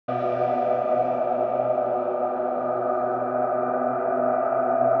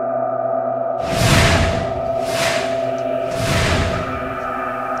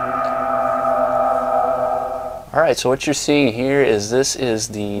Alright, so what you're seeing here is this is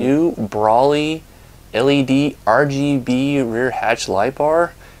the new Brawlee LED RGB rear hatch light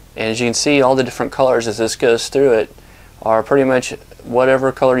bar. And as you can see, all the different colors as this goes through it are pretty much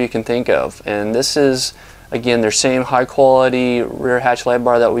whatever color you can think of. And this is, again, their same high quality rear hatch light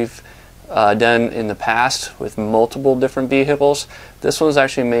bar that we've done in the past with multiple different vehicles. This one's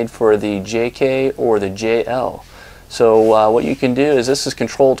actually made for the JK or the JL. So what you can do is this is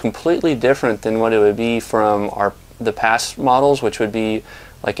controlled completely different than what it would be from the past models, which would be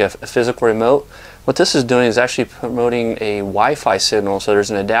like a physical remote. What this is doing is actually promoting a Wi-Fi signal. So there's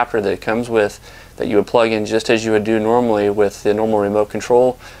an adapter that it comes with that you would plug in just as you would do normally with the normal remote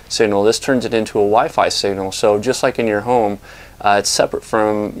control signal. This turns it into a Wi-Fi signal. So just like in your home, it's separate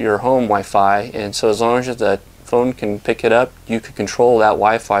from your home Wi-Fi, and so as long as the phone can pick it up, you could control that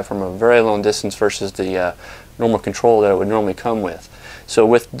Wi-Fi from a very long distance versus the normal control that it would normally come with. So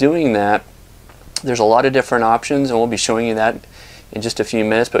with doing that, there's a lot of different options, and we'll be showing you that in just a few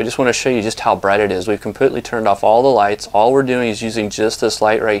minutes, but I just want to show you just how bright it is. We've completely turned off all the lights. All we're doing is using just this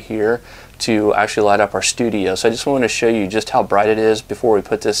light right here to actually light up our studio. So I just want to show you just how bright it is before we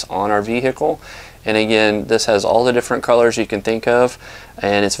put this on our vehicle. And again, this has all the different colors you can think of,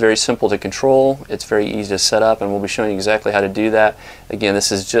 and it's very simple to control. It's very easy to set up, and we'll be showing you exactly how to do that. Again,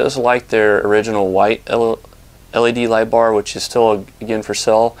 this is just like their original white LED light bar, which is still again for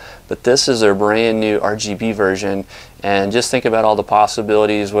sale, but this is their brand new RGB version. And just think about all the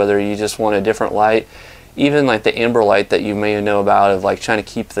possibilities, whether you just want a different light, even like the amber light that you may know about, of like trying to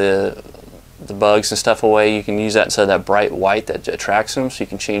keep the bugs and stuff away. You can use that instead of that bright white that attracts them, so you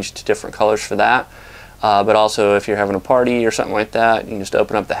can change to different colors for that. But also if you're having a party or something like that, you can just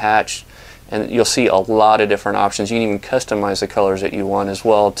open up the hatch and you'll see a lot of different options. You can even customize the colors that you want as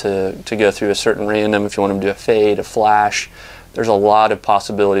well to go through a certain random, if you want them to do a fade, a flash. There's a lot of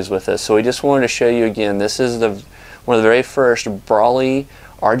possibilities with this. So we just wanted to show you again, this is one of the very first Brawlee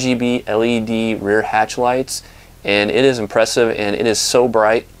RGB LED rear hatch lights, and it is impressive and it is so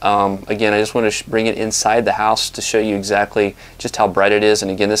bright. Again, I just want to bring it inside the house to show you exactly just how bright it is. And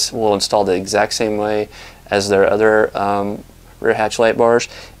again, this will install the exact same way as their other rear hatch light bars.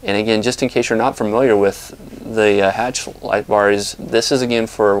 And again, just in case you're not familiar with the hatch light bars, this is again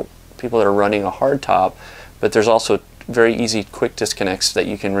for people that are running a hard top, but there's also very easy quick disconnects that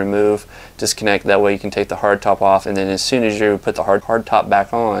you can remove, disconnect. That way you can take the hard top off, and then as soon as you put the hard top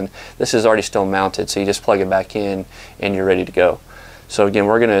back on, this is already still mounted, so you just plug it back in and you're ready to go. So again,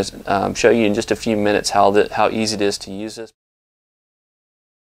 we're going to show you in just a few minutes how easy it is to use this.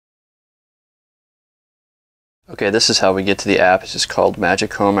 Okay, this is how we get to the app. It's just called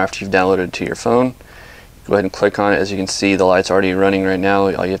Magic Home after you've downloaded it to your phone. Go ahead and click on it. As you can see, the light's already running right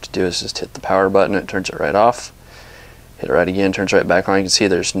now. All you have to do is just hit the power button. It turns it right off. Hit it right again, turns right back on. You can see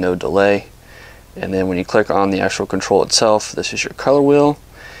there's no delay. And then when you click on the actual control itself, this is your color wheel.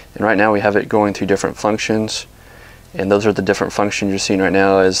 And right now we have it going through different functions. And those are the different functions you're seeing right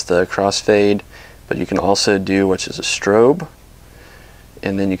now as the crossfade. But you can also do which is a strobe.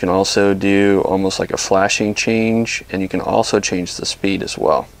 And then you can also do almost like a flashing change, and you can also change the speed as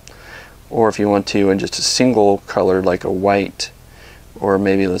well. Or if you want to in just a single color like a white, or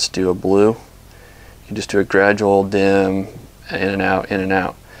maybe let's do a blue, you can just do a gradual dim, in and out, in and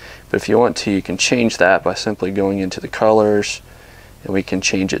out. But if you want to, you can change that by simply going into the colors, and we can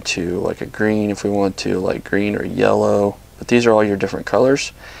change it to like a green if we want to, like green or yellow. But these are all your different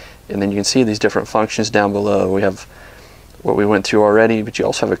colors. And then you can see these different functions down below. We have what we went through already, but you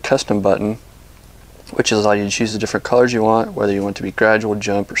also have a custom button, which allows you to choose the different colors you want, whether you want to be gradual,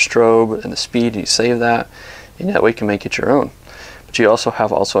 jump, or strobe, and the speed, and you save that, and that way you can make it your own. But you also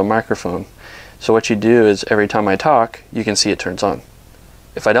have a microphone. So what you do is every time I talk, you can see it turns on.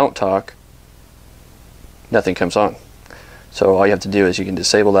 If I don't talk, nothing comes on. So all you have to do is you can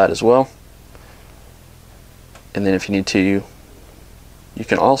disable that as well. And then if you need to, you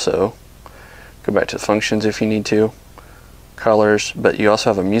can also go back to the functions if you need to, colors, but you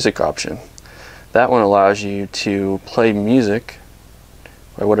also have a music option. That one allows you to play music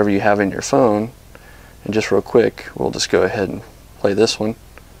or whatever you have in your phone. And just real quick, we'll just go ahead and play this one.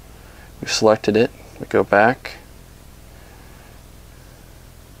 We've selected it, we go back,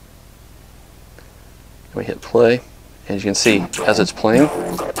 and we hit play. And as you can see, as it's playing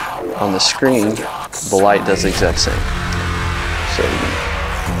on the screen, the light does the exact same. So you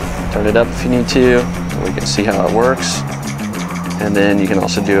can turn it up if you need to, and we can see how it works. And then you can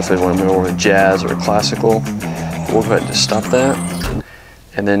also do if they want to move over to jazz or classical. We'll go ahead and just stop that.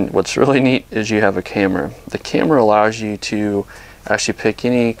 And then what's really neat is you have a camera. The camera allows you to actually pick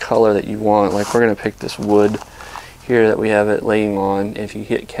any color that you want. Like we're going to pick this wood here that we have it laying on. If you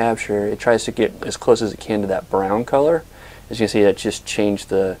hit capture, it tries to get as close as it can to that brown color. As you can see, that just changed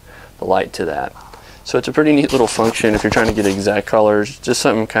the light to that. So it's a pretty neat little function if you're trying to get exact colors, just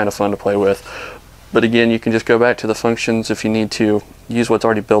something kind of fun to play with. But again, you can just go back to the functions if you need to, use what's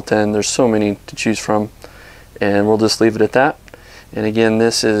already built in. There's so many to choose from, and we'll just leave it at that. And again,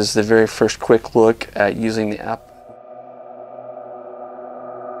 this is the very first quick look at using the app.